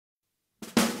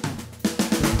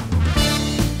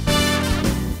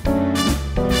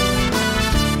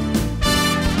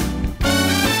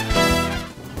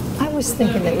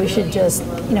thinking that we should just,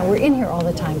 we're in here all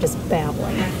the time just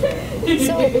babbling.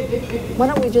 So why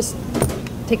don't we just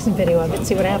take some video of it and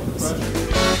see what happens.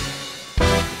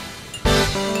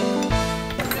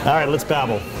 All right, let's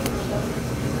babble.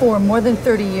 For more than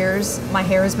 30 years, my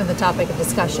hair has been the topic of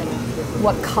discussion.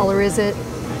 What color is it?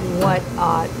 What,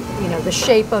 the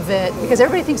shape of it? Because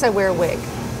everybody thinks I wear a wig.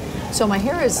 So my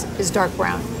hair is dark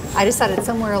brown. I decided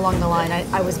somewhere along the line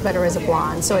I was better as a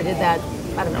blonde, so I did that,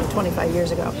 I don't know, 25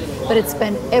 years ago. But it's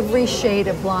been every shade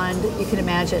of blonde you can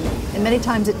imagine, and many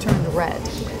times it turned red.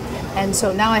 And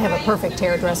so now I have a perfect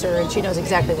hairdresser, and she knows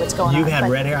exactly what's going on. You've had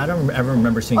red hair? I don't ever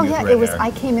remember seeing you with red hair. Oh yeah,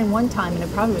 I came in one time, and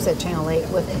it probably was at Channel 8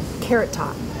 with Carrot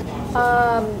Top.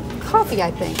 Coffee,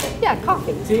 I think. Yeah,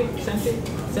 coffee. Tea?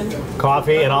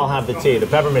 Coffee, and I'll have the tea, the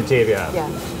peppermint tea if you have. Yeah.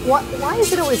 Why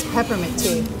is it always peppermint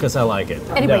tea? Because I like it.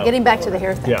 Anyway, getting back to the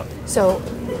hair thing. Yeah. So,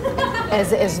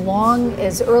 as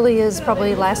early as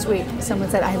probably last week, someone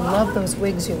said, I love those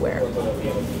wigs you wear.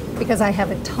 Because I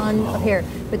have a ton of hair.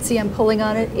 But see, I'm pulling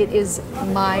on it. It is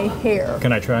my hair.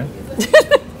 Can I try?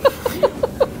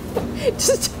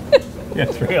 Just Yeah,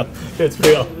 it's real. It's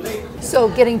real. So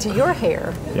getting to your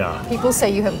hair, Yeah. people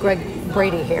say you have Greg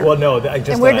Brady hair. Well, no, I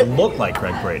just thought I look like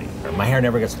Greg Brady. My hair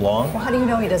never gets long. Well, how do you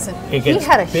know he doesn't? It gets he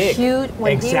had a big. huge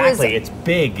when exactly. he was, It's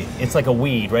big. It's like a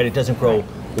weed, right? It doesn't grow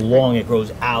long. It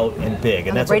grows out and big. And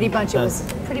on that's the Brady what, Bunch. It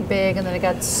was pretty big, and then it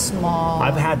got small.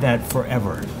 I've had that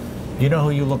forever. You know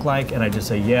who you look like? And I just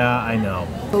say, yeah, I know.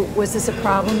 But was this a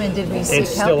problem, and did we seek help?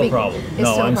 It's still a problem.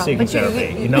 No, I'm seeking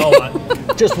therapy.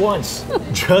 Just once.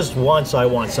 Just once I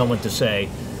want someone to say,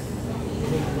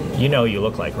 you know you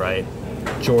look like, right?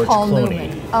 George Paul Clooney.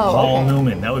 Newman. Oh, Paul okay.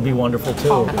 Newman. That would be wonderful, too.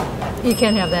 Oh, you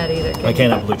can't have that either. I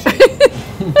can't have blue cheese.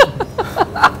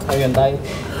 Are you on diet?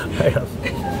 I have.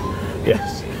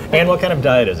 Yes. And what kind of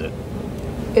diet is it?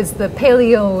 It's the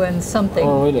paleo and something.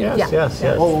 Oh, really? Yes, Yeah. yes,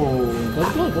 yes. Oh,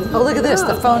 that's good. That's good. Oh, look at this.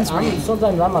 The phone's ringing.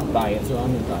 Sometimes I'm on diet, so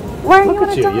I'm on diet. Why are you Look on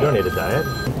at a you. diet? You don't need a diet.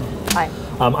 Hi.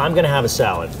 I'm going to have a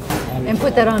salad. And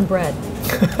put that on bread.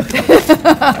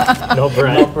 No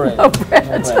bread. No bread. Oh, bread.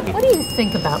 No bread. What do you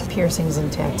think about piercings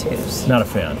and tattoos? Not a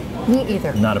fan. Me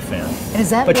either. Not a fan. And is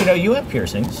that? But you know, you have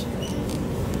piercings.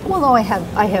 Well, no, I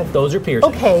have. Those are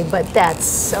piercings. Okay, but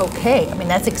that's okay. I mean,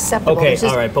 that's acceptable. Okay, It's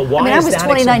just- all right, but why I mean, is I was that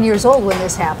 29 years old when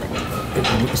this happened.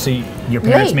 See, your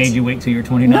parents Late. made you wait till you're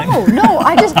 29?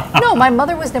 No, my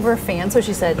mother was never a fan, so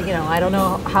she said, I don't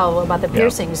know how about the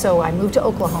piercing. So I moved to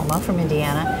Oklahoma from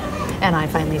Indiana, and I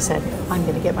finally said, I'm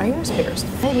going to get my ears pierced.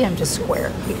 Maybe I'm just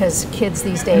square, because kids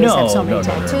these days have so many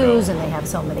tattoos, and they have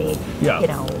so many,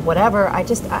 whatever.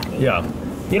 Yeah.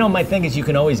 You know, my thing is you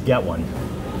can always get one.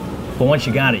 But once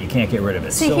you got it, you can't get rid of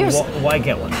it. See, so why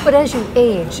get one? But as you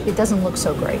age, it doesn't look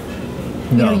so great.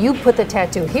 No. You put the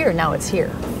tattoo here, now it's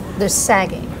here. There's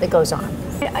sagging that goes on.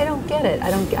 I don't get it.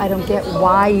 I don't get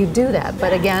why you do that.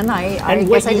 But again, I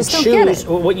guess I just don't get it.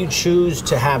 What you choose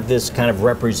to have this kind of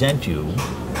represent you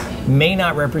may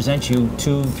not represent you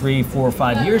 2, 3, 4,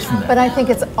 5 years from now. But I think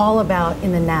it's all about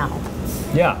in the now.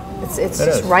 Yeah. It's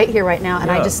just right here, right now,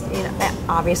 and I just,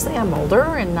 obviously I'm older,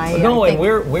 and I. No, I and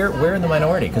think we're in the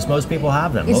minority because most people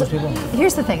have them. Most people.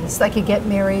 Here's the thing: it's like you get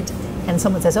married, and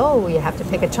someone says, "Oh, you have to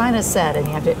pick a China set," and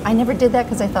you have to. I never did that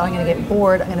because I thought I'm going to get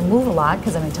bored. I'm going to move a lot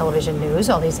because I'm in television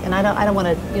news, all these, and I don't want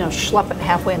to, schlep it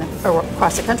halfway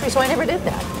across the country. So I never did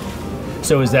that.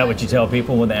 So is that what you tell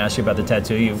people when they ask you about the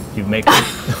tattoo? You make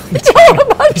Tell them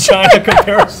about China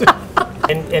comparison.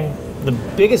 And the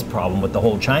biggest problem with the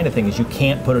whole China thing is you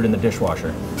can't put it in the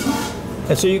dishwasher.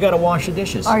 And so you got to wash the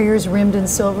dishes. Are yours rimmed in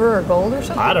silver or gold or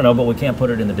something? I don't know, but we can't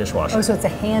put it in the dishwasher. Oh, so it's a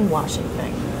hand washing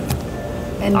thing.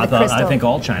 And I think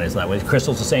all China's that way.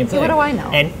 Crystal's the same thing. Yeah, what do I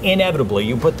know? And inevitably,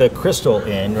 you put the crystal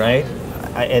in, right,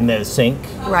 in the sink.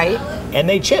 Right. And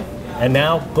they chip. And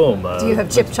now, boom. Do you have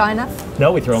chip china?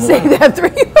 No, we throw them Say away. that three.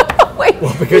 Wait,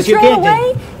 Well, because you you throw it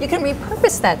can't away? You can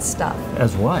repurpose that stuff.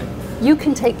 As what? You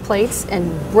can take plates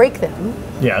and break them.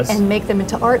 Yes. And make them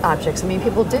into art objects. I mean,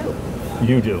 people do.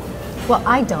 You do. Well,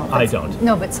 I don't. I don't.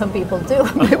 No, but some people do.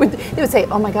 They would say,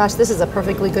 "Oh my gosh, this is a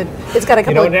perfectly good. It's got a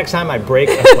couple." Next time I break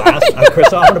a glass,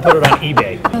 Chris, I'm going to put it on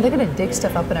eBay. They're going to dig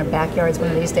stuff up in our backyards one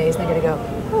of these days, and they're going to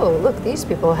go, "Oh, look, these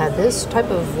people had this type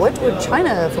of Wedgwood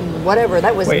china from whatever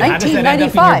that was 1995." How does that end up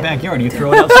in your backyard? You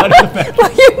throw it outside of the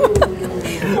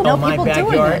backyard. No, my people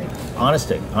backyard. doing it.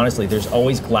 Honestly, there's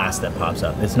always glass that pops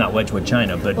up. It's not Wedgwood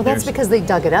china, but Well, that's because they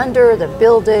dug it under, they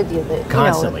built it.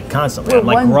 Constantly. We're I'm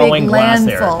like one growing big glass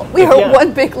landfill. there. We are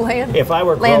one big land. If I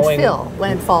were growing landfill,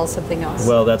 landfall, something else.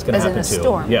 Well, that's going to As happen in a too.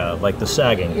 storm. Yeah, like the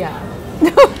sagging. Yeah.